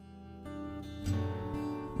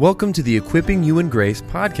Welcome to the Equipping You in Grace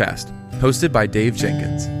podcast, hosted by Dave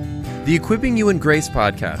Jenkins. The Equipping You in Grace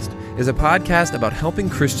podcast is a podcast about helping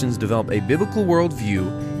Christians develop a biblical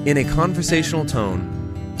worldview in a conversational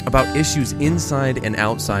tone about issues inside and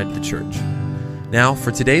outside the church. Now, for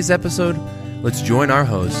today's episode, let's join our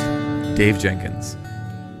host, Dave Jenkins.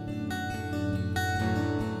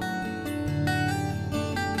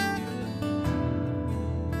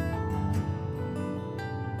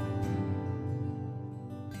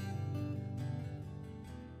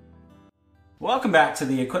 Welcome back to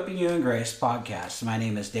the Equipping You in Grace podcast. My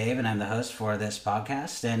name is Dave, and I'm the host for this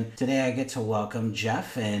podcast. And today I get to welcome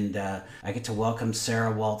Jeff, and I get to welcome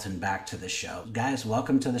Sarah Walton back to the show. Guys,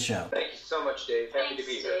 welcome to the show. Thank you so much, Dave. Happy to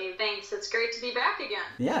be here. Dave. Thanks. It's great to be back again.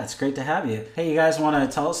 Yeah, it's great to have you. Hey, you guys want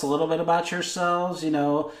to tell us a little bit about yourselves,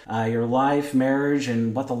 your life, marriage,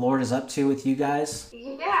 and what the Lord is up to with you guys?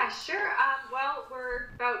 Yeah, sure. Well, we're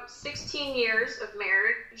about 16 years of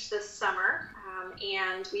marriage this summer.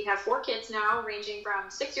 And we have 4 kids now, ranging from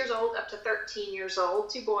 6 years old up to 13 years old,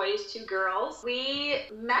 2 boys, 2 girls. We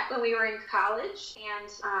met when we were in college, and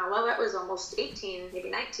that was almost 18, maybe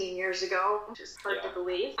 19 years ago, which is hard to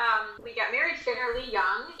believe. We got married fairly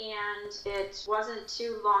young, and it wasn't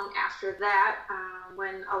too long after that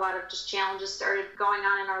when a lot of just challenges started going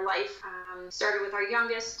on in our life. Started with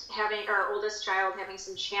our oldest child having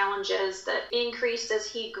some challenges that increased as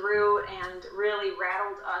he grew and really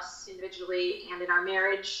rattled us individually and in our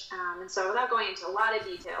marriage. And so without going into a lot of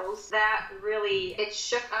details, that really, it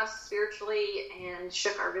shook us spiritually and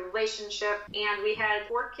shook our relationship. And we had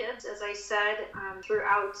 4 kids, as I said,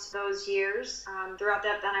 throughout those years. Throughout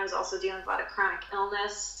that, then I was also dealing with a lot of chronic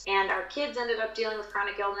illness, and our kids ended up dealing with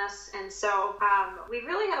chronic illness. And so we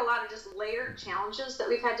really had a lot of just layered challenges that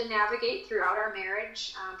we've had to navigate throughout our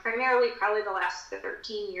marriage, primarily probably the last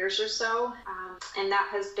 13 years or so. And that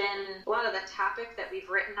has been a lot of the topic that we've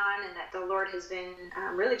written on and that the Lord has been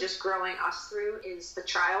really just growing us through is the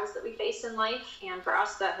trials that we face in life. And for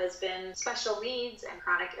us, that has been special needs and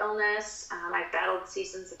chronic illness. I've battled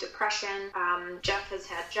seasons of depression. Jeff has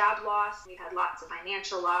had job loss. We've had lots of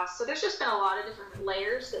financial loss. So there's just been a lot of different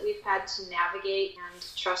layers that we've had to navigate and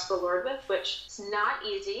trust the Lord with, which is not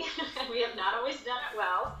easy. We have not always done it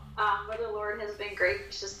well. But the Lord has been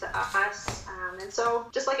gracious to us. And so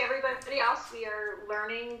just like everybody else, we are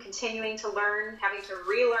learning, continuing to learn, having to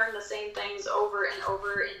relearn the same things over and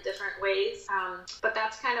over in different ways. But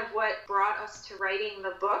that's kind of what brought us to writing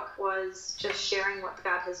the book, was just sharing what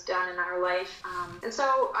God has done in our life. And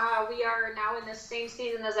so we are now in this same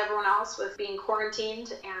season as everyone else with being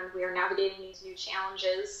quarantined, and we are navigating these new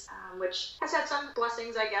challenges, which has had some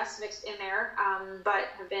blessings, I guess, mixed in there, but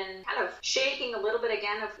have been kind of shaking a little bit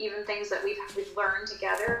again of even things that we've learned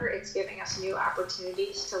together. It's giving us new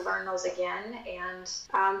opportunities to learn those again, and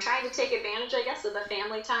trying to take advantage, I guess, of the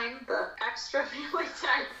family time, the extra family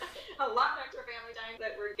time, a lot of extra family time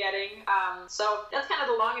that we're getting. So that's kind of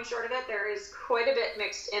the long and short of it. There is quite a bit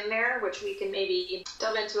mixed in there, which we can maybe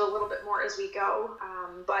delve into a little bit more as we go.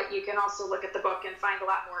 But you can also look at the book and find a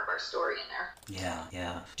lot more of our story in there.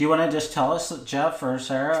 Yeah. Do you want to just tell us, Jeff or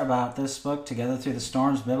Sarah, about this book, Together Through the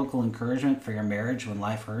Storms, Biblical Encouragement for Your Marriage When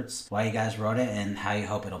Life Hurts, why you guys wrote it, and how you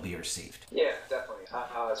hope it'll be received? Yeah, definitely.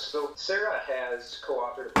 So Sarah has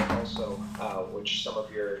co-authored a book also, which some of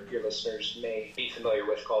your listeners may be familiar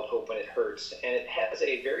with, called Hope When It Hurts. And it has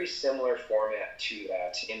a very similar format to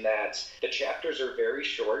that, in that the chapters are very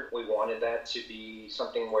short. We wanted that to be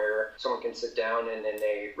something where someone can sit down and in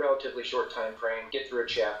a relatively short time frame get through a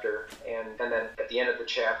chapter. And then at the end of the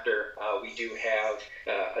chapter, we do have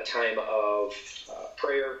a time of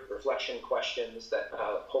prayer, reflection, questions that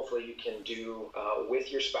hopefully you can do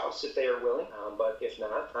with your spouse if they are willing. But if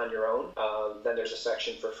not, on your own, then there's a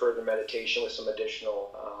section for further meditation with some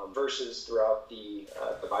additional verses throughout the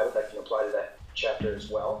Bible that can apply to that chapter as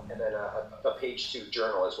well, and then a page 2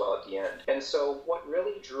 journal as well at the end. And so what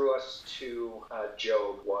really drew us to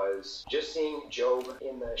Job was just seeing Job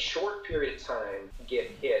in the short period of time get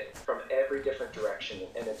hit from every different direction,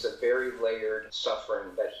 and it's a very layered suffering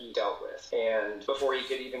that he dealt with. And before he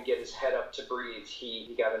could even get his head up to breathe,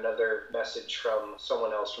 he got another message from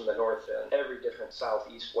someone else from the north and every different south,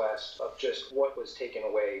 east, west of just what was taken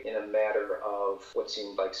away in a matter of what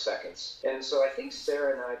seemed like seconds. And so I think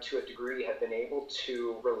Sarah and I, to a degree, have been able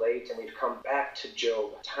to relate, and we've come back to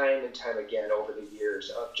Job time and time again over the years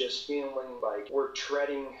of just feeling like we're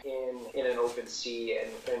treading in an open sea,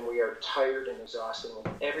 and we are tired and exhausted.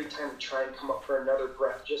 And every time we try and come up for another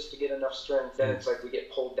breath just to get enough strength, then it's like we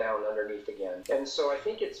get pulled down underneath again. And so I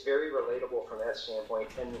think it's very relatable from that standpoint.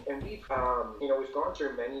 And we've we've gone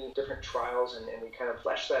through many different trials, and we kind of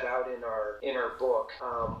flesh that out in our book.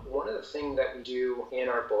 One of the things that we do in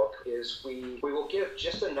our book is we will give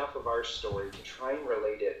just enough of our story to try and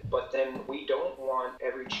relate it, but then we don't want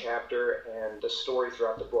every chapter and the story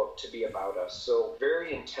throughout the book to be about us. So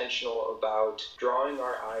very intentional about drawing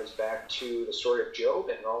our eyes back to the story of Job,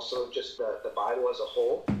 and also just the Bible as a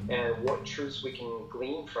whole, and what truths we can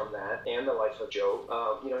glean from that and the life of Job.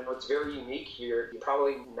 It's very unique here. You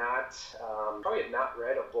probably have not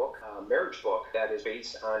read a marriage book that is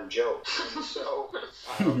based on Job. And so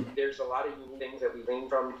there's a lot of unique things that we glean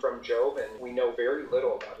from Job, and we know very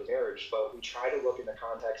little about his marriage, but we try to look in the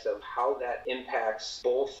context of how that impacts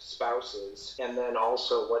both spouses, and then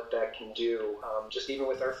also what that can do, just even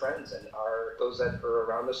with our friends and those that are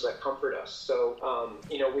around us that comfort us. So,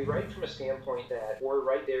 we write from a standpoint that we're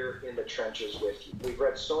right there in the trenches with you. We've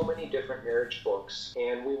read so many different marriage books,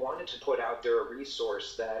 and we wanted to put out there a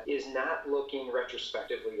resource that is not looking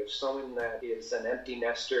retrospectively of someone that is an empty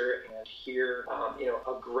nester, and here,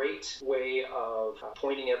 a great way of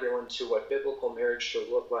pointing everyone to what biblical marriage should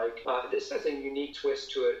look like. This has a unique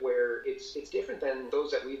twist to it where it's different than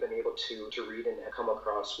those that we've been able to read and come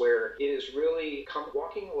across, where it is really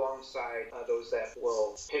walking alongside those that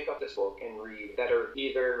will pick up this book and read, that are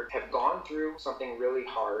either have gone through something really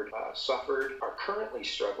hard, suffered, are currently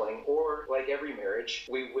struggling, or like every marriage,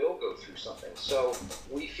 we will go through something. So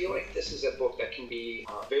we feel like this is a book that can be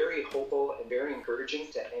very hopeful and very encouraging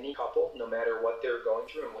to any couple, no matter what they're going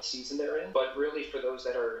through and what season they're in. But really for those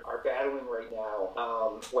that are battling right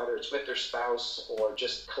now, whether it's with their spouse or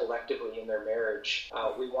just collectively in their marriage,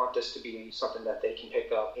 we want this to be something that they can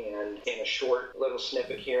pick up and in a short little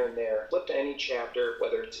snippet here and there, flip to any chapter,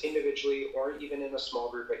 whether it's individually or even in a small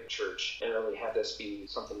group at church, and really have this be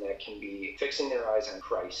something that can be fixing their eyes on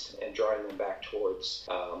Christ and drawing them back towards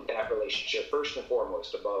that relationship first and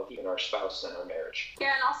foremost, above even our spouse and our marriage.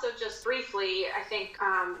 Yeah, and also just briefly, I think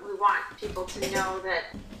we want people to know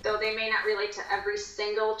that though they may not relate to every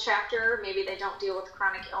single chapter, maybe they don't deal with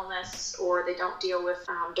chronic illness or they don't deal with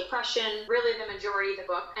depression, really the majority of the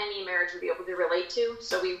book any marriage would be able to relate to.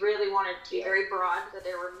 So we really wanted to be very broad, that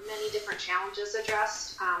there were many different challenges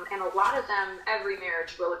addressed, and a lot of them every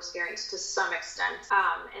marriage will experience to some extent.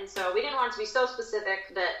 And so we didn't want it to be so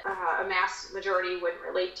specific that a mass majority wouldn't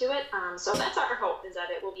relate to it. So that's our hope, is that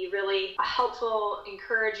it will be really a helpful,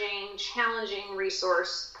 encouraging, challenging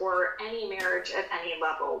resource for any marriage at any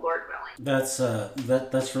level, Lord willing.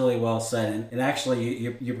 That's really well said, and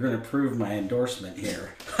actually you're going to prove my endorsement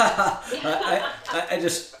here.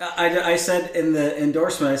 I said in the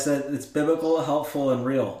endorsement, I said it's biblical, helpful, and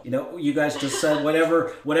real. You guys just said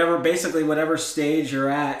whatever stage you're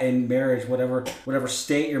at in marriage, whatever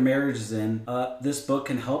state your marriage is in, this book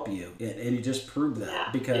can help you, and you just proved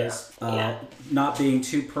that because not being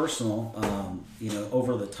too personal,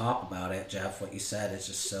 over the top about it, Jeff. What you said is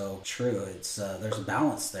just so true. It's there's a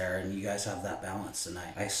balance there, and you guys have that balance, and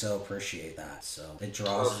I so appreciate that. So it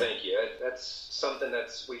draws. Oh, thank you. That's something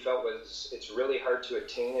we felt it's really hard to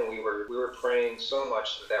attain, and we were praying so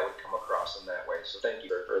much that would come across in that way. So thank you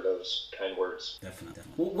for those kind words. Definitely.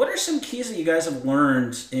 Well, what are some keys that you guys have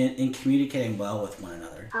learned in communicating well with one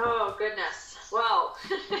another? Oh goodness. Well,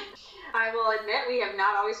 I will admit we have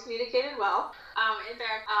not always communicated well. In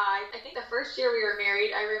fact, I think the first year we were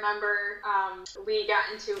married, I remember we got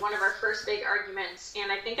into one of our first big arguments,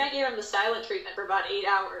 and I think I gave him the silent treatment for about 8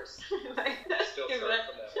 hours. Still sorry for that.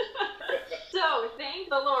 So, thank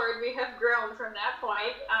the Lord, we have grown from that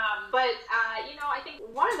point. But I think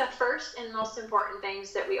one of the first and most important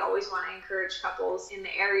things that we always want to encourage couples in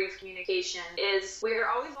the area of communication is we're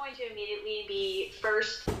always going to immediately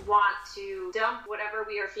want to dump whatever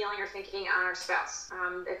we are feeling or thinking on our spouse.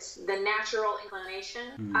 It's the natural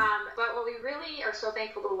inclination. But what we really are so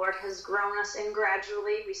thankful the Lord has grown us in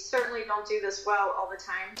gradually, we certainly don't do this well all the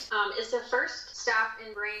time, is to first stop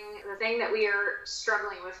and bring the thing that we are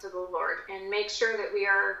struggling with to the Lord, and make sure that we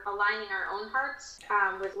are aligning our own hearts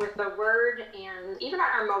with the Word and even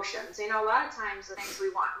our emotions. A lot of times the things we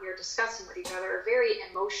are discussing with each other are very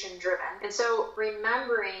emotion driven. And so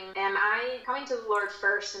remembering, am I coming to the Lord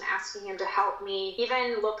first and asking Him to help me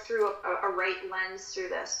even look through a right lens through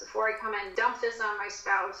this before I come and dump this on my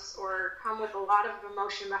spouse or come with a lot of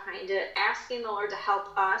emotion behind it, asking the Lord to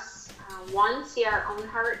help us, one, see our own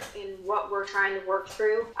heart in what we're trying to work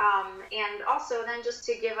through, and also then just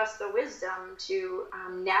to give us the wisdom to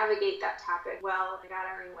navigate that topic well in God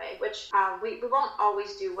our own way, which we won't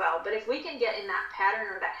always do well. But if we can get in that pattern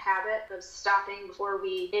or that habit of stopping before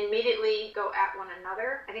we immediately go at one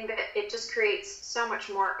another, I think that it just creates so much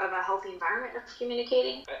more of a healthy environment of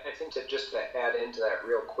communicating. I think to just add into that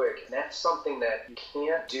real quick, that's something that you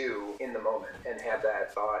can't do in the moment and have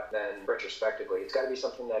that thought then retrospectively. It's got to be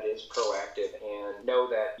something that is proactive, and know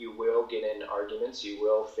that you will get in arguments, you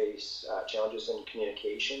will face challenges in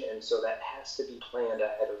communication, and so that has to be planned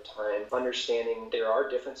ahead of time, understanding there are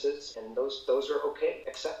differences, and those are okay,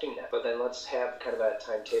 accepting that. But then let's have kind of that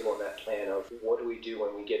timetable and that plan of what do we do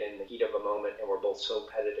when we get in the heat of a moment and we're both so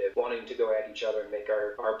competitive, wanting to go at each other and make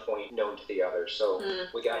our point known to the other. So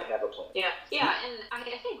we got to have a plan. Yeah, and I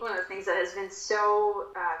think one of the things that has been so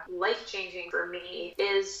life-changing for me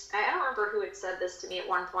is, I don't remember who had said this to me at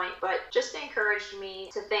one point, but just encouraged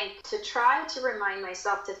me to try to remind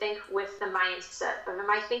myself to think with the mindset of, am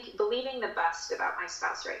I believing the best about my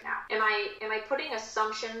spouse right now? Am I putting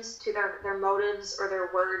assumptions to their motives or their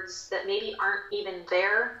words that maybe aren't even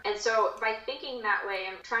there? And so by thinking that way,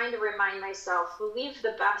 I'm trying to remind myself, believe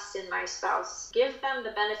the best in my spouse, give them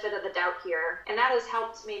the benefit of the doubt here. And that has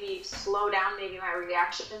helped maybe slow down maybe my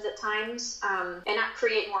reactions at times, and not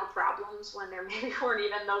create more problems when there maybe weren't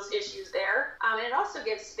even those issues there. And it also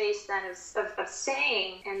gives space then of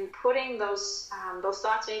saying and putting those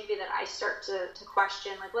thoughts maybe that I start to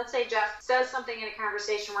question. Like, let's say Jeff says something in a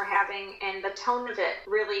conversation we're having and the tone of it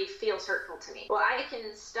really feels hurtful to me. Well, I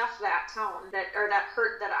can stuff that tone that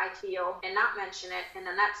hurt that I feel and not mention it, and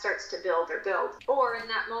then that starts to build. Or in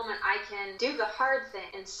that moment, I can do the hard thing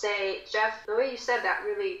and say, Jeff, the way you said that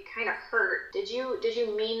really kind of hurt. Did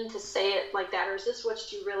you mean to say it like that, or is this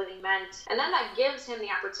what you really meant? And then that gives him the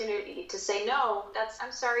opportunity to say, no,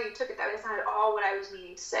 I'm sorry you took it that way. That's not at all what I was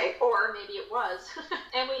meaning to say. Or maybe it was.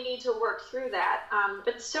 And we need to work through that.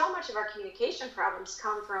 But so much of our communication problems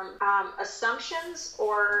come from assumptions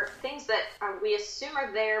or things that we assume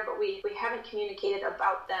are there, but we haven't communicated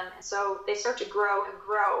about them. And so they start to grow and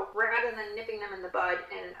grow rather than nipping them in the bud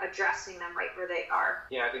and addressing them right where they are.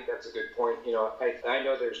 Yeah, I think that's a good point. I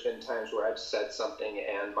know there's been times where I've said something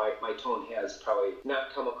and my tone has probably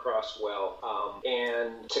not come across well.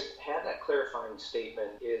 And to have that clarifying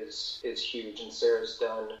statement is huge. And Sarah's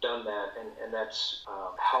done that, and that's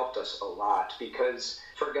helped us a lot, because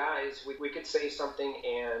for guys, we could say something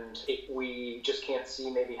and we just can't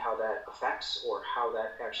see maybe how that affects or how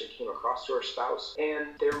that actually came across to our spouse. And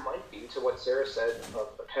there might be, to what Sarah said, of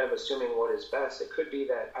kind of assuming what is best. It could be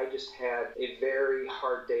that I just had a very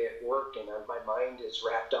hard day at work and my mind is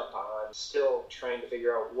wrapped up on still trying to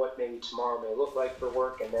figure out what maybe tomorrow may look like for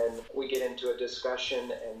work. And then we get into a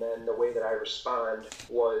discussion, and then the way that I respond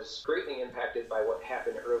was greatly impacted by what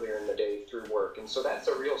happened earlier in the day through work. And so that's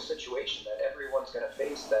a real situation that everyone's going to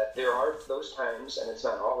face, that there are those times, and it's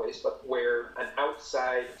not always, but where an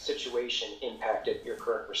outside situation impacted your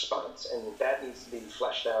current response. And that needs to be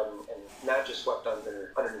fleshed out and not just swept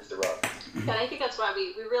underneath the rug. And I think that's why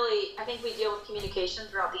I think we deal with communication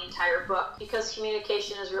throughout the entire book, because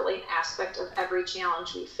communication is really an aspect of every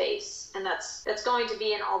challenge we face. And that's going to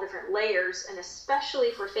be in all different layers, and especially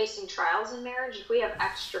if we're facing trials in marriage, if we have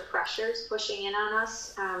extra pressures pushing in on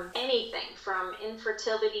us, anything from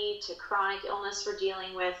infertility to chronic illness we're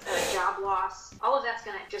dealing with, job loss, all of that's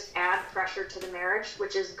going to just add pressure to the marriage,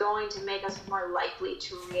 which is going to make us more likely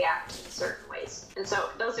to react in certain ways. And so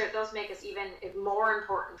those make us even more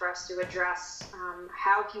important for us to address.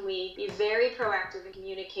 How can we be very proactive in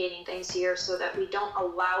communicating things here so that we don't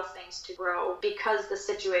allow things to grow because the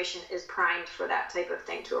situation is primed for that type of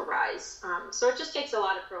thing to arise. So it just takes a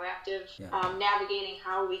lot of proactive navigating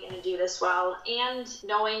how are we going to do this well, and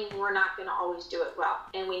knowing we're not going to always do it well,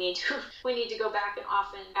 and we need to go back and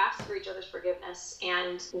often ask for each other's forgiveness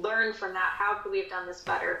and learn from that. How could we have done this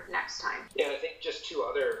better next time? Yeah, I think just two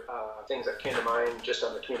other things that came to mind just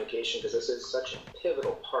on the communication, because this is such a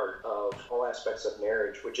pivotal part of all aspects of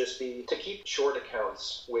marriage, would just be to keep short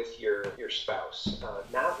accounts with your spouse.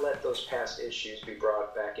 Not let those past issues be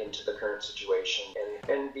brought back into the current situation,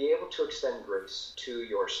 and be able to extend grace to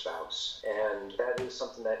your spouse. And that is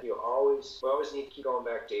something that we always need to keep going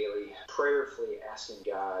back daily, prayerfully asking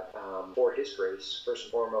God for His grace, first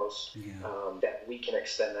and foremost, that we can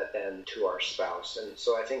extend that then to our spouse. And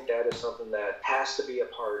so I think that is something that has to be a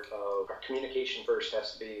part of our communication. First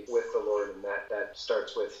has to be with with the Lord, and that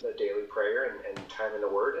starts with a daily prayer and time in the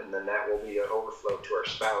Word, and then that will be an overflow to our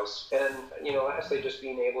spouse. And lastly, just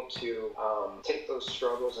being able to take those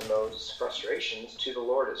struggles and those frustrations to the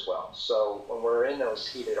Lord as well. So when we're in those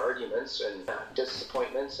heated arguments and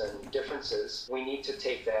disappointments and differences, we need to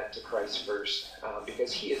take that to Christ first,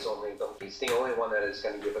 because He's the only one that is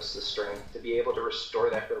going to give us the strength to be able to restore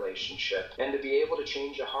that relationship and to be able to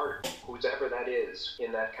change a heart, whoever that is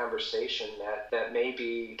in that conversation that may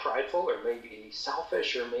be prideful or may be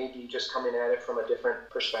selfish or maybe just coming at it from a different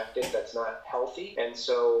perspective that's not healthy. And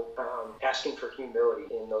so asking for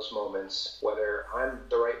humility in those moments, whether I'm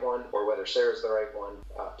the right one or whether Sarah's the right one,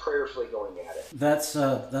 prayerfully going at it. That's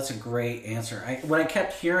a great answer. What I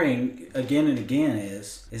kept hearing again and again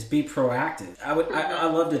is be proactive. I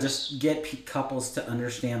love to just get couples to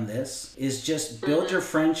understand this, is just build your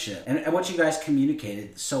friendship. And what you guys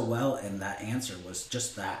communicated so well in that answer was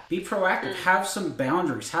just that. Be proactive. Have some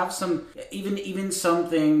boundaries. Have some, even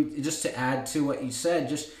something, just to add to what you said,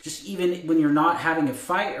 just even when you're not having a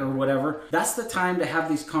fight or whatever, that's the time to have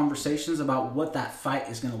these conversations about what that fight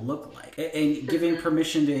is going to look like. And giving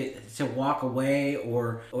permission to walk away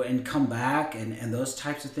and come back and those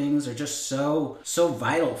types of things are just so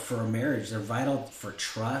vital for a marriage. They're vital for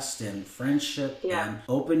trust and friendship and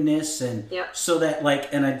openness, and so that,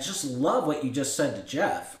 and I just love what you just said to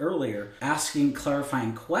Jeff earlier, asking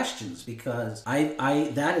clarifying questions, because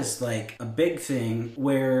I that is like a big thing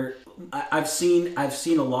where I've seen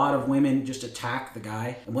a lot of women just attack the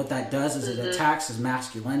guy, and what that does is it attacks his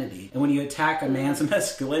masculinity. And when you attack a man's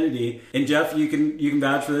masculinity, and Jeff, you can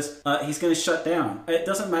vouch for this, he's going to shut down. It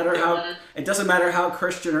doesn't matter how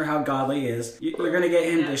Christian or how godly he is. You're going to get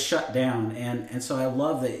him to shut down, and so I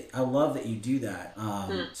love that you do that.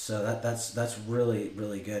 So that's really,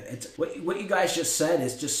 really good. It's what you guys just said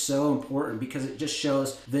is just so important, because it just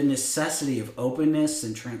shows the necessity of openness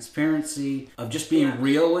and transparency, of just being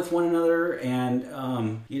real with one another,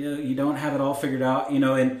 and you don't have it all figured out,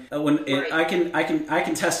 and I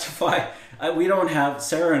can testify.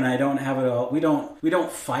 Sarah and I don't have it all. We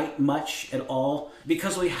don't fight much at all,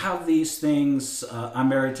 because we have these things. I'm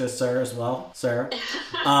married to Sarah as well, Sarah.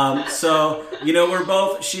 So we're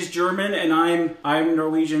both. She's German and I'm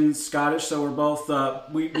Norwegian Scottish. So we're both.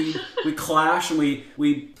 We clash, and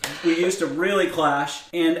we used to really clash.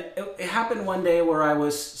 And it happened one day where I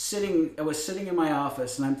was sitting in my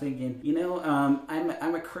office, and I'm thinking,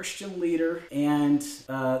 I'm a Christian leader, and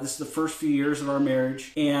this is the first few years of our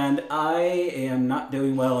marriage, and I am not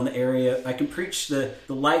doing well in the area. I can preach the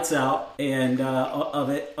lights out and of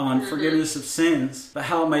it on forgiveness of sins, but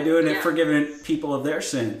how am I doing at forgiving people of their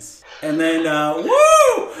sins? And then,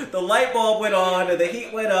 the light bulb went on, and the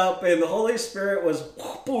heat went up, and the Holy Spirit was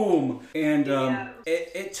boom. And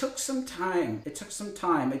it took some time. It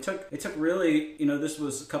took really, this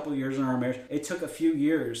was a couple of years in our marriage. It took a few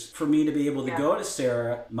years for me to be able to go to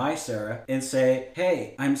Sarah, and say,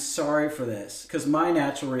 hey, I'm sorry for this. Because my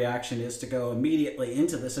natural reaction is to go immediately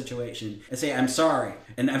into the situation and say, I'm sorry.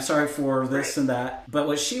 And I'm sorry for this and that. But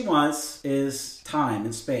what she wants is time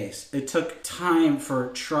and space. It took time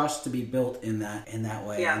for trust to be built in that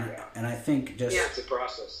way. And I think it's a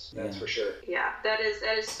process. That's for sure. Yeah, that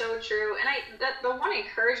is so true. And the one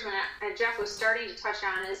encouragement Jeff was starting to touch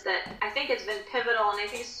on is that I think it's been pivotal, and I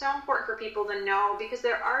think it's so important for people to know, because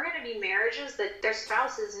there are going to be marriages that their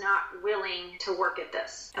spouse is not willing to work at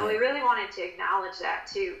this. And we really wanted to acknowledge that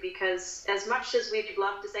too, because as much as we'd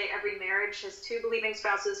love to say every marriage has two believing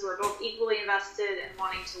spouses who are both equally invested and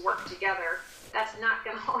wanting to work together, that's not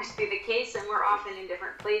going to always be the case, and we're often in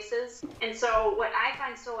different places. And so what I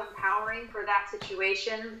find so empowering for that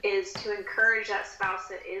situation is to encourage that spouse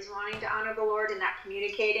that is wanting to honor the Lord and not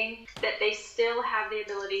communicating, that they still have the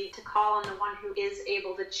ability to call on the one who is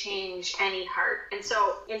able to change any heart. And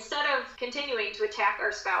so instead of continuing to attack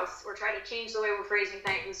our spouse or try to change the way we're phrasing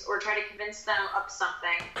things or try to convince them of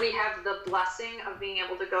something, we have the blessing of being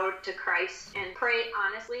able to go to Christ and pray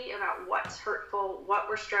honestly about what's hurtful, what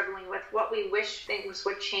we're struggling with, what we wish things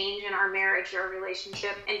would change in our marriage or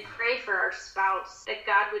relationship, and pray for our spouse that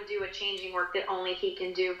God would do a changing work that only He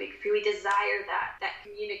can do. Because if we desire that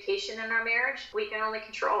communication in our marriage, we can only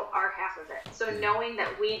control our half of it. So knowing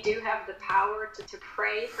that we do have the power to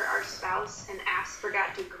pray for our spouse and ask for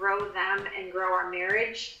God to grow them and grow our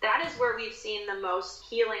marriage, that is where we've seen the most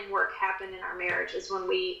healing work happen in our marriage, is when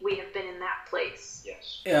we have been in that place.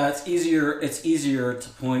 Yes. Yeah, it's easier to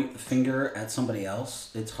point the finger at somebody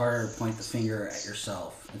else. It's harder to point the finger finger at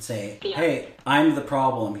yourself and say, Yeah. hey, I'm the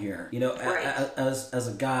problem here. Right. As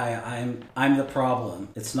a guy, I'm the problem.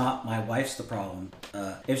 It's not my wife's the problem.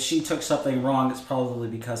 If she took something wrong, it's probably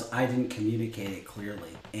because I didn't communicate it clearly.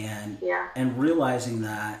 And realizing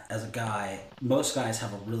that as a guy, most guys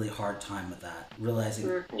have a really hard time with that.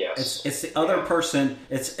 Realizing Yes. it's the other person.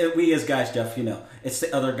 We as guys, Jeff, it's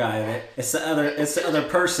the other guy. It's the other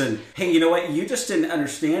person. Hey, you know what? You just didn't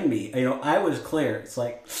understand me. I was clear. It's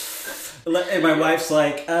like, and my wife's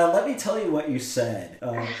like, let me tell you what you said.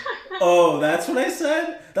 Oh, that's what I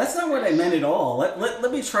said? That's not what I meant at all.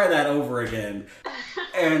 Let me try that over again.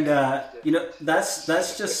 And that's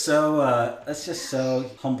just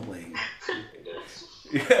so humbling.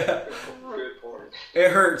 Yeah. Good point.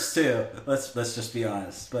 It hurts too. Let's just be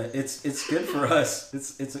honest. But it's good for us.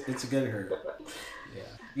 It's a good hurt.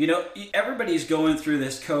 Yeah. Everybody's going through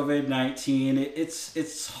this COVID-19.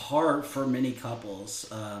 It's hard for many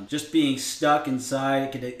couples. Just being stuck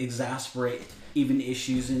inside can exasperate even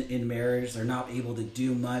issues in marriage. They're not able to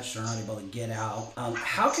do much. They're not able to get out.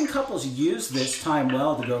 How can couples use this time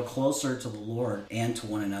well to go closer to the Lord and to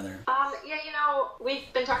one another?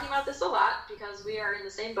 We've been talking about this a lot because we are in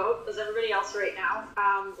the same boat as everybody else right now.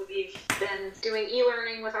 We've been doing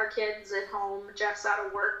e-learning with our kids at home. Jeff's out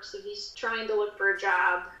of work, so he's trying to look for a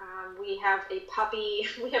job. We have a puppy.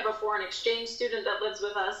 We have a foreign exchange student that lives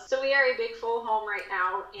with us. So we are a big full home right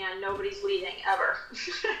now, and nobody's leaving ever.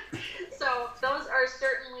 So those are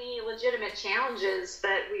certainly legitimate challenges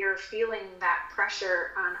that we are feeling that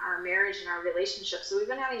pressure on our marriage and our relationship. So we've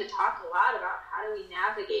been having to talk a lot about how do we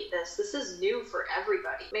navigate this. This is new for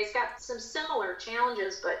everybody. It's got some similar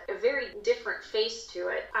challenges, but a very different face to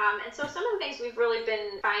it. And so some of the things we've really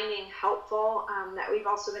been finding helpful that we've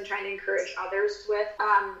also been trying to encourage others with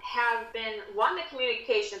have been, one, the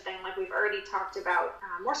communication thing, like we've already talked about.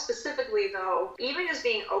 More specifically, though, even just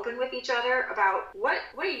being open with each other about what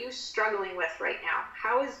are you struggling with right now?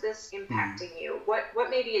 How is this impacting you? What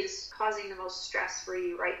maybe is causing the most stress for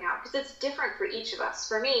you right now? Because it's different for each of us.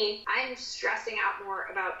 For me, I'm stressing out more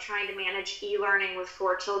about trying to manage e-learning with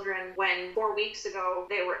 4 children when 4 weeks ago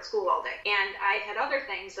they were at school all day. And I had other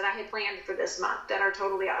things that I had planned for this month that are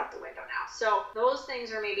totally out the window now. So those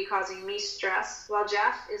things are maybe causing me stress, while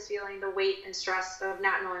Jeff is feeling the weight and stress of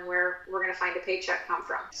not knowing where we're going to find a paycheck come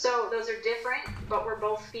from. So those are different, but we're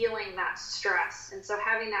both feeling that stress. And so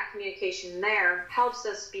having that communication there helps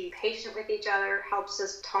us be patient with each other, helps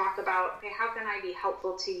us talk about, hey, how can I be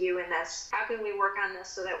helpful to you in this? How can we work on this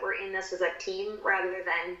so that we're in this as a team rather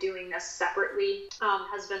than doing this separately?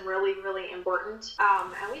 Has been really, really important.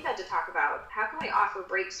 And we've had to talk about how can we offer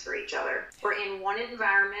breaks for each other. We're in one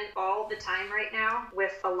environment all the time right now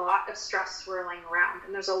with a lot of stress swirling around.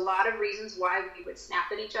 And there's a lot of reasons why we would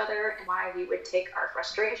snap at each other and why we would take our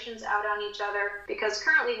frustrations out on each other, because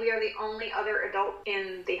currently we are the only other adult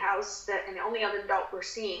in the house and the only other adult we're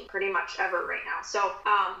seeing pretty much ever right now. So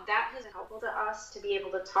that has been helpful to us to be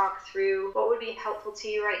able to talk through what would be helpful to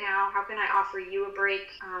you right now. How can I offer you a break,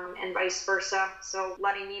 and vice versa? So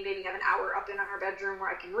letting me maybe have an hour up in our bedroom where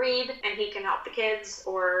I can read and he can help the kids,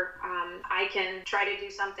 or I can try to do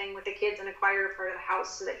something with the kids in a quieter part of the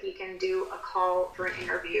house so that he can do a call for an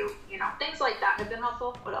interview. Things like that have been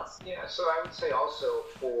helpful. What else? Yeah, so I would say also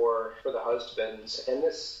for the husbands, and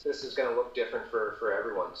this is going to look different for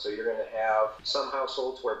everyone. So you're going to have some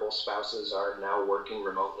households where both spouses are now working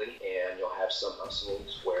remotely, and you'll have some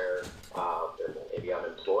households where they're maybe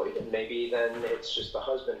unemployed, and maybe then it's just the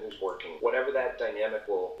husband who's working. Whatever that dynamic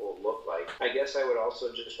will look like. I guess I would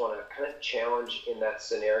also just want to kind of challenge in that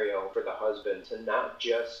scenario for the husband to not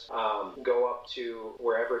just go up to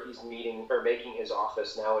wherever he's meeting or making his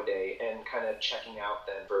office nowadays and kind of checking out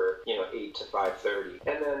then for 8 to 5:30,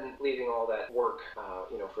 and then leaving all that work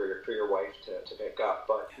for your wife to pick up.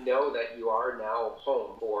 But know that you are now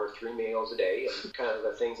home for 3 meals a day and kind of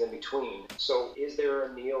the things in between. So is there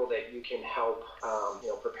a meal that you can help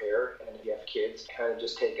prepare? And if you have kids, kind of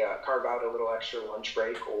just carve out a little extra lunch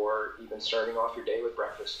break, or even starting off your day with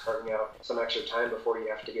breakfast, carving out some extra time before you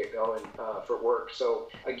have to get going for work. So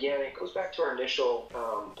again, it goes back to our initial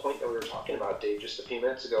point that we were talking about, Dave, just a few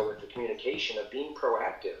minutes ago with the communication of being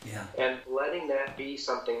proactive. Yeah. And letting that be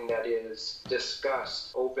something that is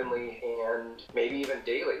discussed openly and maybe even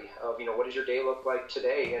daily of, what does your day look like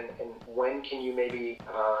today? And when can you maybe,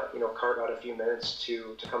 carve out a few minutes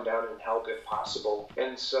to come down and help if possible?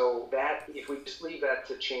 And so that, if we just leave that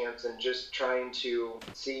to chance and just trying to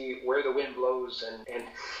see where the the wind blows and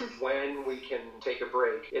when we can take a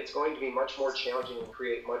break, it's going to be much more challenging and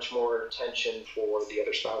create much more tension for the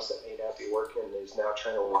other spouse that may not be working and is now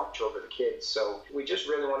trying to watch over the kids. So we just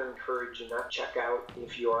really want to encourage you not check out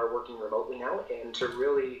if you are working remotely now, and to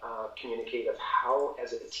really communicate of how,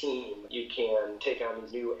 as a team, you can take on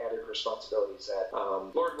these new added responsibilities that,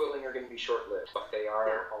 Lord willing, are going to be short-lived, but they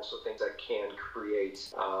are also things that can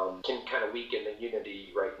create, can kind of weaken the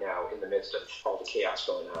unity right now in the midst of all the chaos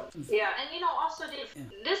going on. Yeah, and also, Dave,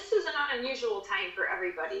 this is an unusual time for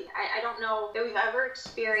everybody. I don't know that we've ever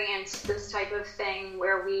experienced this type of thing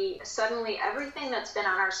where we suddenly, everything that's been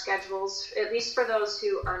on our schedules, at least for those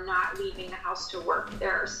who are not leaving the house to work,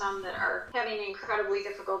 there are some that are having an incredibly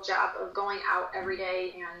difficult job of going out every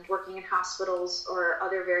day and working in hospitals or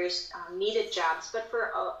other various needed jobs. But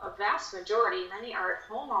for a vast majority, many are at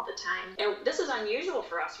home all the time. And this is unusual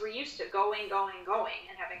for us. We're used to going,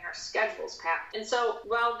 and having our schedules packed. And so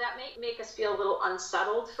while that may make us feel a little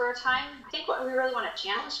unsettled for a time, I think what we really want to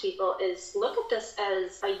challenge people is look at this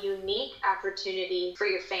as a unique opportunity for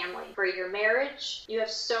your family, for your marriage. You have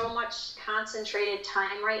so much concentrated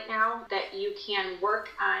time right now that you can work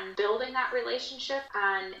on building that relationship,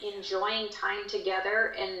 on enjoying time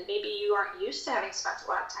together, and maybe you aren't used to having spent a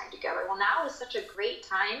lot of time together. Well, now is such a great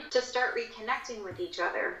time to start reconnecting with each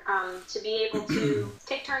other, to be able to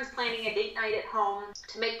take turns planning a date night at home,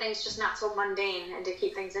 to make things just not so mundane and to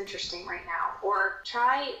keep things interesting right now. Or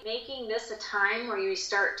try making this a time where you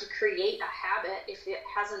start to create a habit, if it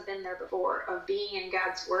hasn't been there before, of being in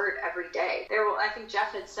God's Word every day. I think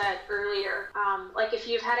Jeff had said earlier, like if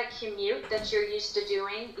you've had a commute that you're used to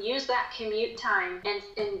doing, use that commute time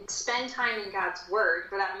and spend time in God's Word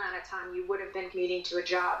for that amount of time you would have been commuting to a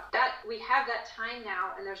job. That we have that time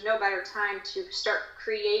now, and there's no better time to start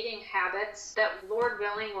creating habits that, Lord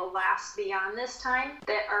willing, will last beyond this time,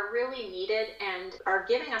 that are really needed and are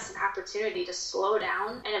giving us an opportunity to slow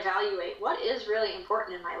down and evaluate what is really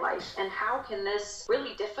important in my life, and how can this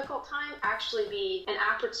really difficult time actually be an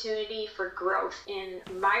opportunity for growth in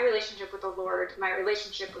my relationship with the Lord, my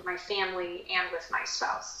relationship with my family, and with my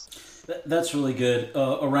spouse. That's really good.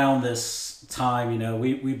 Around this time,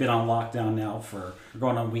 we've been on lockdown now for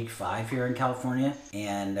going on week 5 here in California,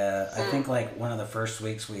 and I think like one of the first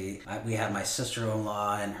weeks we had my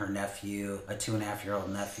sister-in-law and her nephew, a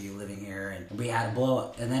 2.5-year-old nephew, living here, and we had a blow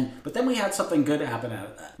up. But then we had something good happen out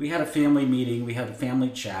of that. We had a family meeting, we had a family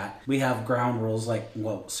chat. We have ground rules,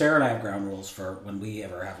 Sarah and I have ground rules for when we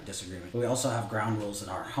ever have a disagreement. But we also have ground rules in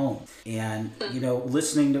our home, and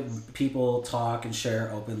listening to people talk and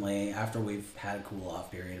share openly after we've had a cool off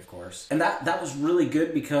period, of course. And that was really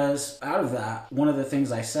good, because out of that, one of the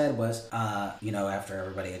things I said was, after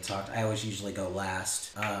everybody had talked, I always usually go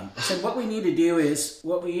last. I said, what we need to do here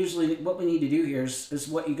is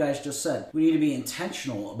what you guys just said. We need to be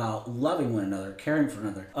intentional about loving one another, caring for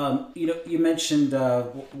another. You mentioned,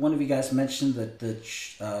 one of you guys mentioned the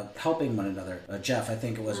helping one another. Jeff, I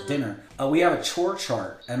think it was dinner. We have a chore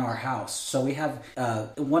chart in our house. So we have,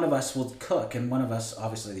 one of us will cook, and one of us,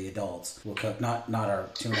 obviously the adults, will cook, not our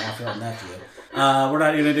 2.5-year-old nephew. We're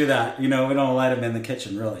not going to do that. We don't let him in the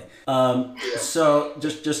kitchen, really. So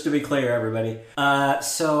just to be clear, everybody.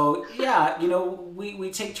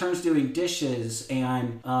 We take turns doing dishes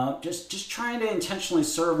and just trying to intentionally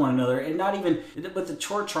serve one another, and not even with the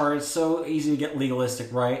chore chart. It's so easy to get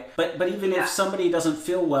legalistic, right? But even if somebody doesn't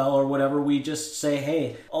feel well or whatever, we just say,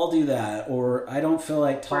 hey, I'll do that, or I don't feel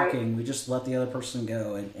like talking. Right. We just let the other person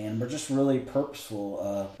go, and we're just really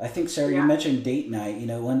purposeful. I think, Sarah, you mentioned date night.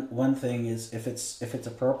 One thing is if it's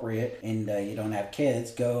appropriate and you don't have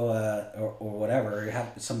kids, go or whatever,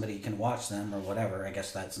 have somebody can watch them or whatever. I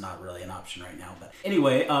guess that's not really an option right now, but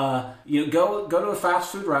anyway, go to a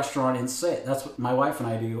fast food restaurant and sit. That's what my wife and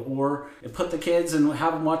I do. Or put the kids and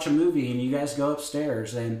have them watch a movie, and you guys go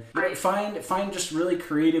upstairs and find just really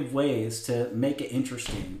creative ways to make it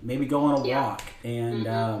interesting. Maybe go on a walk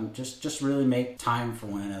and just really make time for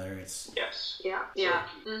one another. It's real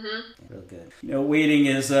good. Waiting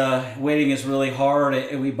is really hard,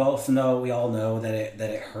 and we all know that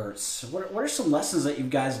it hurts. What are some lessons that you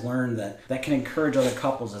guys learned that can encourage other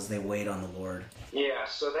couples as they wait on the Lord? Yeah,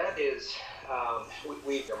 so that is,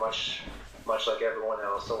 we are much like everyone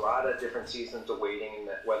else, a lot of different seasons of waiting,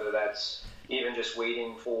 whether that's even just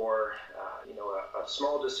waiting for a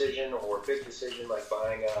small decision or a big decision like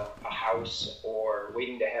buying a house, or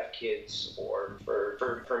waiting to have kids, or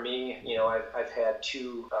for me, I've had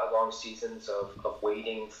 2 long seasons of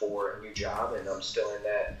waiting for a new job, and I'm still in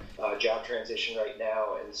that job transition right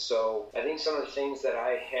now. And so I think some of the things that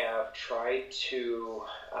I have tried to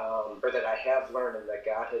or that I have learned and that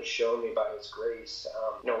God has shown me by His grace.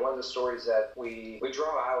 One of the stories that we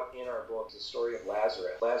draw out in our book is the story of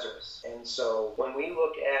Lazarus. And so when we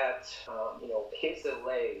look at, his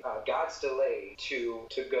delay, God's delay to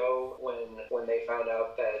go when they found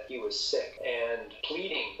out that he was sick and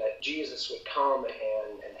pleading that Jesus would come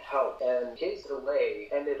and help. And his delay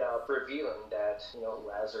ended up revealing that,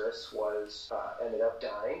 Lazarus ended up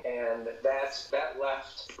dying. And that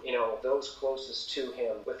left, those closest to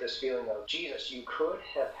him with this feeling of, Jesus, you could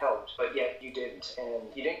have helped, but yet you didn't. And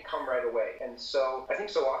you didn't come right away. And so I think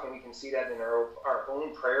so often we can see that in our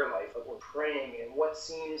own prayer life, of we're praying and what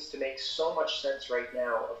seems to make so much sense right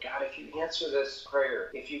now of, God, if you answer this prayer,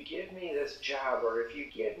 if you give me this job, or if you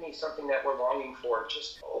give me something that we're longing for,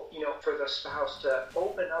 just, for the spouse to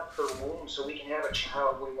open up her womb so we can have a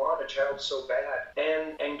child. We want a child so bad.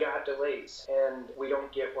 And God delays, and we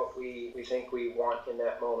don't get what we think we want in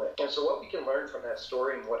that moment. And so what we can learn from that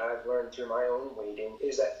story, and what I've learned through my own waiting,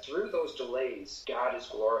 is that through those delays, God is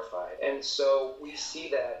glorified. And so we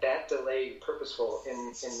see that delay, purposeful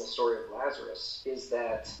in the story of Lazarus, is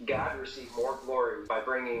that God received more glory by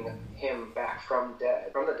bringing him back from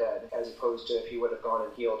the dead, as opposed to if he would have gone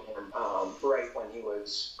and healed him right when he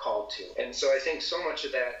was called to. And so I think so much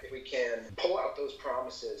of that, if we can pull out those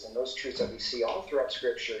promises and those truths that we see all throughout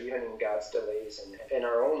Scripture, even in God's delays and in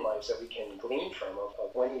our own lives, that we can glean from of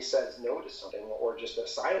when he says no to something, or just a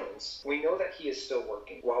silence, we know that he is still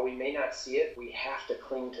working. While we may not see it, we have to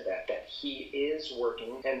cling to that he is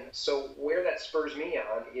working. And so where that spurs me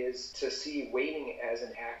on is to see waiting as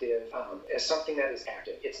an active, as something that is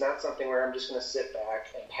active. It's not something where I'm just going to sit back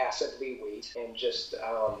and passively wait and just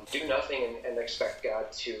do nothing and expect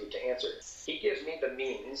God to answer. He gives me the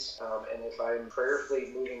means, and if I'm prayerfully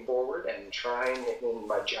moving forward and trying in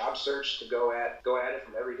my job search to go at it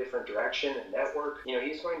from every different direction and network,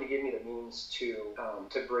 he's going to give me the means to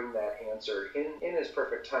bring that answer in his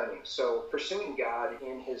perfect timing. So pursuing God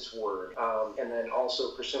in his word, and then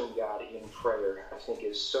also pursuing God in prayer, I think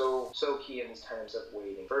is so key in these times of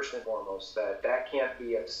waiting. First and foremost, that can't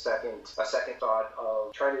be a second thought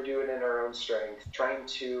of trying to do it in our own strength, trying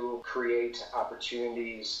to create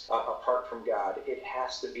opportunities apart from God. It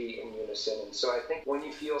has to be in unison. And so I think when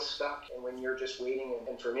you feel stuck and when you're just waiting,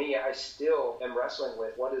 and for me, I still am wrestling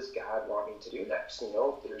with, what does God want me to do next?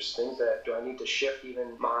 There's things that, do I need to shift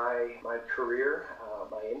even my career,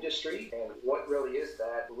 my industry, and what really is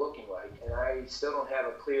that looking like? And I still don't have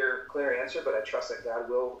a clear answer, but I trust that God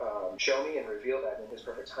will show me and reveal that in his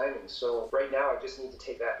perfect timing. So right now, I just need to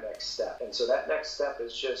take that next step. And so that next step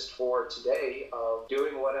is just for today of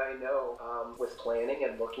doing what I know with planning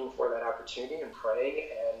and looking for that opportunity and praying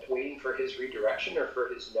and waiting for his redirection or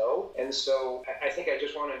for his no. And so I think I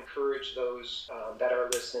just want to encourage those that are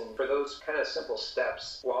listening, for those kind of simple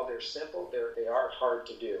steps. While they're simple, they are hard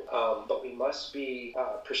to do. But we must be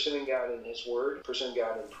pursuing God in his word, pursuing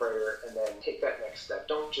God in prayer, and then take that next step.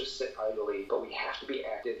 Don't just sit idly, but we have to be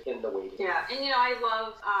active in the waiting. Yeah, and I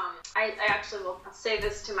love, I actually will say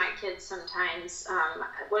this to my kids sometimes.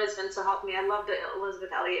 What has been so helped me, I love the Elizabeth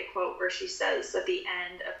Elliot quote where she says at the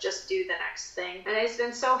end of just do the next thing. And it's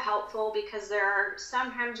been so helpful because there are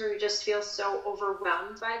some times where you just feel so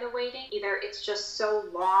overwhelmed by the waiting. Either it's just so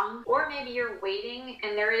long, or maybe you're waiting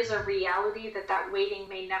and there is a reality that waiting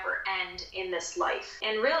may never end in this life.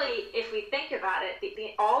 And really, if we think about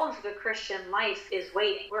it, all of the Christian life is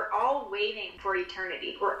waiting. We're all waiting for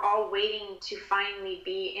eternity. We're all waiting to finally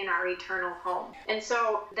be in our eternal home. And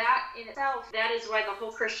so that in itself, that is why the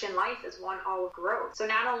whole Christian life is one all of growth. So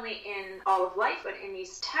not only in all of life, but in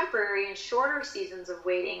these temporary and shorter seasons of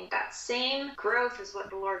waiting, that same growth is what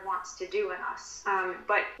the Lord wants to do in us.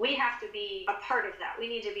 But we have to be a part of that. We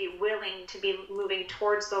need to be willing to be moving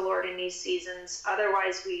towards the Lord in these seasons.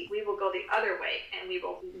 Otherwise, we will go the other way, and we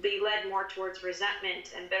will be led more towards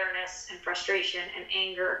resentment and bitterness and frustration and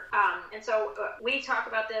anger. And so we talk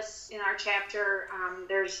about this in our chapter.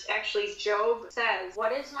 There's actually, Job says,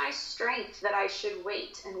 what is my strength that I should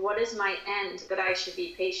wait? And what is my end that I should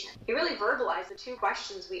be patient? He really verbalized the two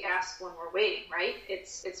questions we ask when we're waiting, right?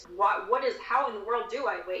 It's how in the world do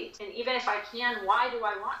I wait? And even if I can, why do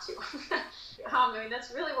I want to?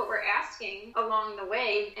 That's really what we're asking along the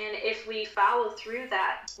way. And if we follow through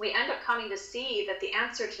that, we end up coming to see that the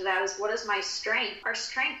answer to that is, what is my strength? Our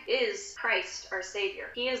strength is Christ, our Savior.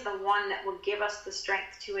 He is the one that will give us the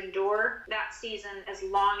strength to endure that season as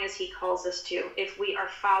long as he calls us to, if we are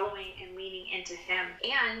following and leaning into him.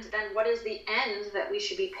 And then what is the end that we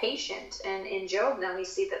should be patient? And in Job, then we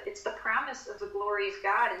see that it's the promise of the glory of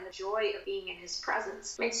God and the joy of being in his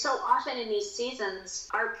presence. So often in these seasons,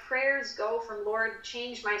 our prayers go from, Lord,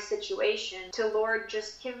 change my situation, to, Lord, just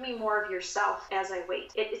just give me more of yourself as I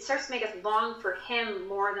wait. It starts to make us long for him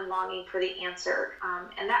more than longing for the answer.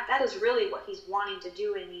 And that is really what he's wanting to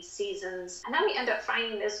do in these seasons. And then we end up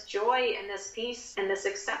finding this joy and this peace and this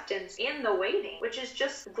acceptance in the waiting, which is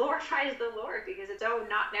just glorifies the Lord because it's so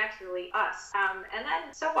not naturally us. And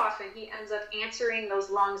then so often he ends up answering those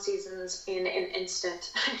long seasons in an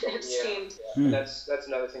instant. It seemed. Yeah. And that's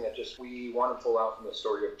another thing that just we want to pull out from the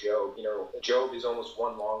story of Job. Job is almost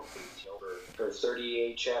one long page, for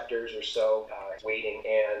 38 chapters or so, waiting,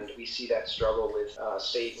 and we see that struggle with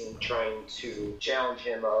Satan trying to challenge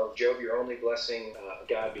him of, Job, you're only blessing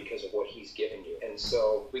God because of what he's given you. And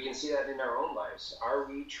so we can see that in our own lives. Are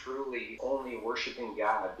we truly only worshiping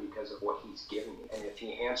God because of what he's given you? And if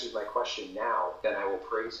he answers my question now, then I will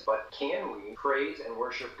praise him. But can we praise and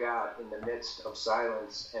worship God in the midst of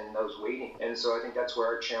silence and those waiting? And so I think that's where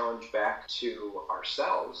our challenge back to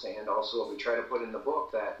ourselves, and also what we try to put in the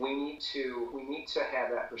book, that we need to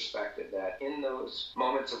have that perspective that in those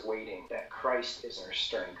moments of waiting, that Christ is our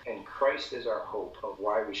strength and Christ is our hope of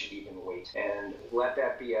why we should even wait. And let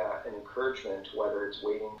that be an encouragement, whether it's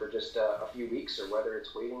waiting for just a few weeks or whether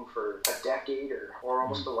it's waiting for a decade or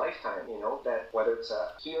almost a lifetime, that whether it's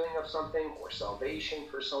a healing of something or salvation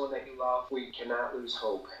for someone that you love, we cannot lose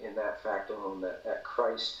hope in that fact alone, that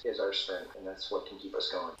Christ is our strength, and that's what can keep us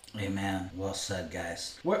going. Amen. Well said,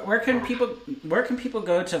 guys. Where can people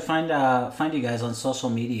go to find you guys on social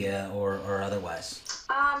media or otherwise?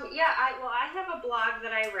 I have a blog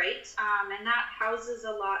that I write, and that houses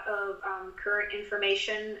a lot of current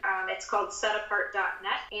information. It's called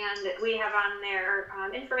setapart.net, and we have on there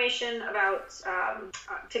information about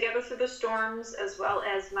Together Through the Storms, as well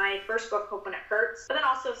as my first book, Hope When It Hurts, but then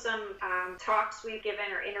also some talks we've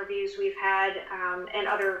given or interviews we've had, and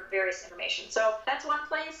other various information. So that's one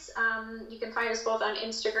place. You can find us both on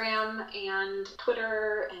Instagram and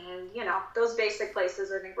Twitter, and those basic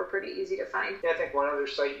places. I think we're pretty easy to find. Yeah, I think one other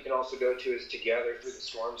site you can also go to is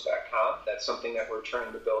togetherthroughthestorms.com. That's something that we're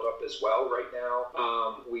trying to build up as well right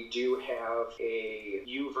now. We do have a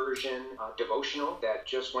YouVersion devotional that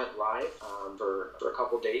just went live for a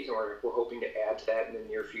couple days, and we're hoping to add to that in the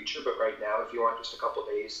near future. But right now, if you want just a couple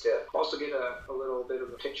days to also get a little bit of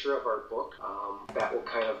a picture of our book, that will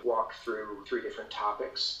kind of walk through 3 different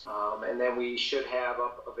topics. And then we should have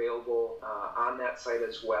up available on that site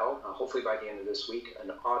as well, hopefully by the end of this week,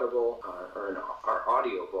 an Audible our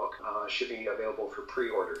audio book should be available for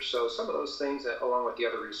pre-order. So some of those things, along with the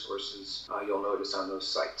other resources, you'll notice on those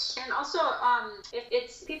sites. And also,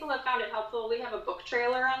 if people have found it helpful, we have a book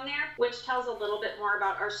trailer on there, which tells a little bit more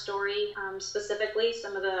about our story, specifically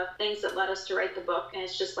some of the things that led us to write the book. And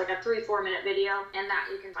it's just like a 3-4 minute video, and that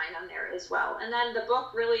you can find on there as well. And then the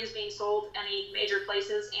book really is being sold any major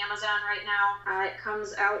places. Amazon right now. It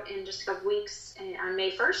comes out in just a couple weeks on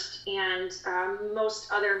May 1st, and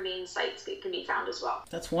most other main sites can be found as well.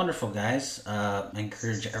 That's wonderful, guys. I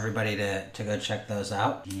encourage everybody to go check those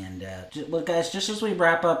out. And guys, just as we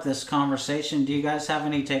wrap up this conversation, do you guys have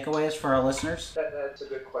any takeaways for our listeners? That's a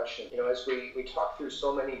good question. As we talk through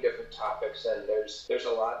so many different topics, and there's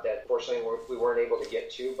a lot that fortunately we weren't able to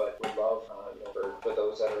get to, but we love for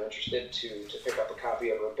those that are interested to pick up a copy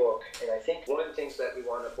of our book. And I think one of the things that we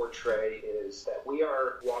want to portray is that we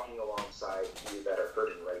are walking alongside you that are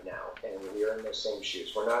hurting right now, and we are in those same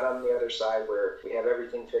shoes. We're not on the other side where we have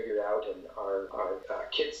everything figured out and our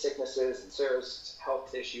kids' sicknesses and Sarah's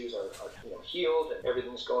health issues are healed and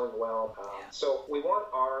everything's going well. So we want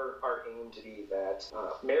our aim to be that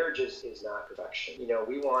marriage is not perfection.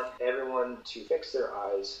 We want everyone to fix their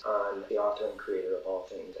eyes on the author and creator of all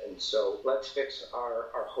things. And so let's fix our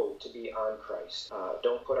hope to be on Christ.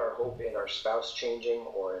 Don't put our hope in our spouse changing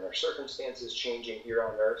or in our circumstances changing here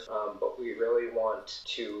on earth, but we really want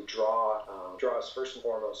to draw us first and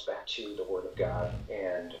foremost back to the Word of God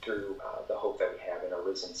and through the hope that we have in our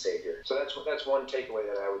risen Savior. So that's one takeaway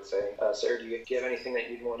that I would say. Sarah, do you have anything that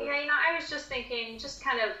you'd want to? Yeah, I was just thinking, just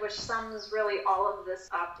kind of which sums really all of this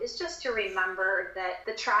up, is just to remember that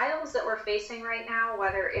the trials that we're facing right now,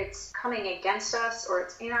 whether it's coming against us or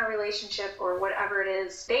it's in our relationship or whatever it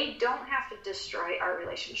is, they don't have to destroy our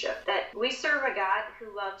relationship. That we serve a God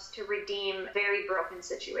who loves to redeem very broken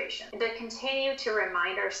situations, and to continue to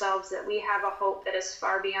remind ourselves that we have a hope that is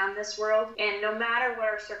far beyond this world. And no matter what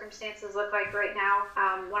our circumstances look like right now,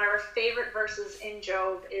 one of our favorite verses in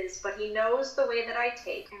Job is, "But he knows the way that I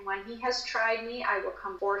take, and when he has tried me, I will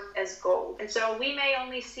come forth as gold." And so we may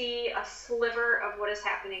only see a sliver of what is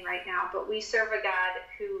happening right now, but we serve a God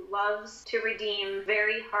who loves to redeem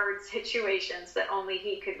very hard situations that only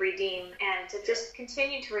he could redeem. And to just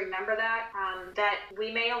continue to remember that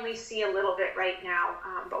we may only see a little bit right now,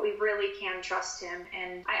 but we really can trust him.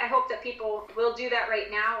 And I hope that people will do that right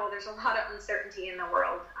now while there's a lot of uncertainty in the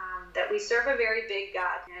world, that we serve a very big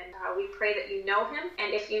God. And we pray that you know him.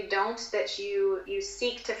 And if you don't, that you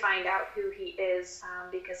seek to find out who he is,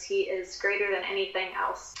 because he is greater than anything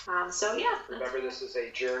else. Remember, this is a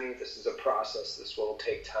journey. This is a process. This will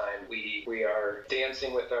take time. We are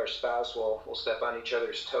dancing with our spouse. We'll step on each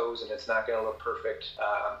other's toes, and it's not going to look perfect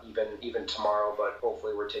even tomorrow, but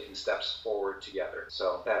hopefully we're taking steps forward together.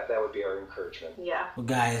 So that would be our encouragement. Yeah. Well,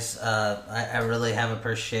 guys, I really have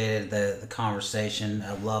appreciated the conversation.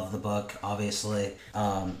 I love the book, obviously.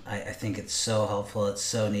 I think it's so helpful. It's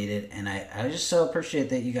so needed. And I just so appreciate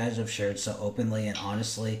that you guys have shared so openly and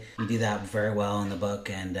honestly. You do that very well in the book.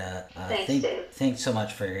 And Thanks, Dave. Thanks so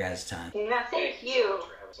much for your guys' time. Yeah, thank you. So much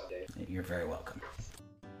for having us on, Dave. You're very welcome.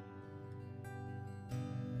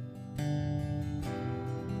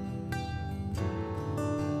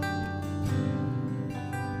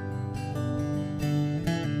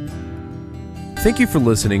 Thank you for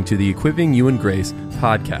listening to the Equipping You in Grace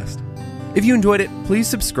podcast. If you enjoyed it, please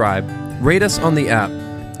subscribe, rate us on the app,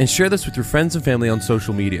 and share this with your friends and family on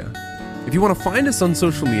social media. If you want to find us on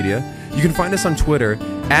social media, you can find us on Twitter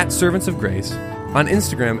 @Servants of Grace, on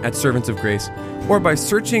Instagram @Servants of Grace, or by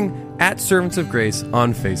searching @Servants of Grace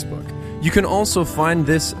on Facebook. You can also find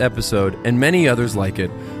this episode and many others like it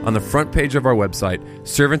on the front page of our website,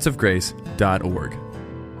 servantsofgrace.org.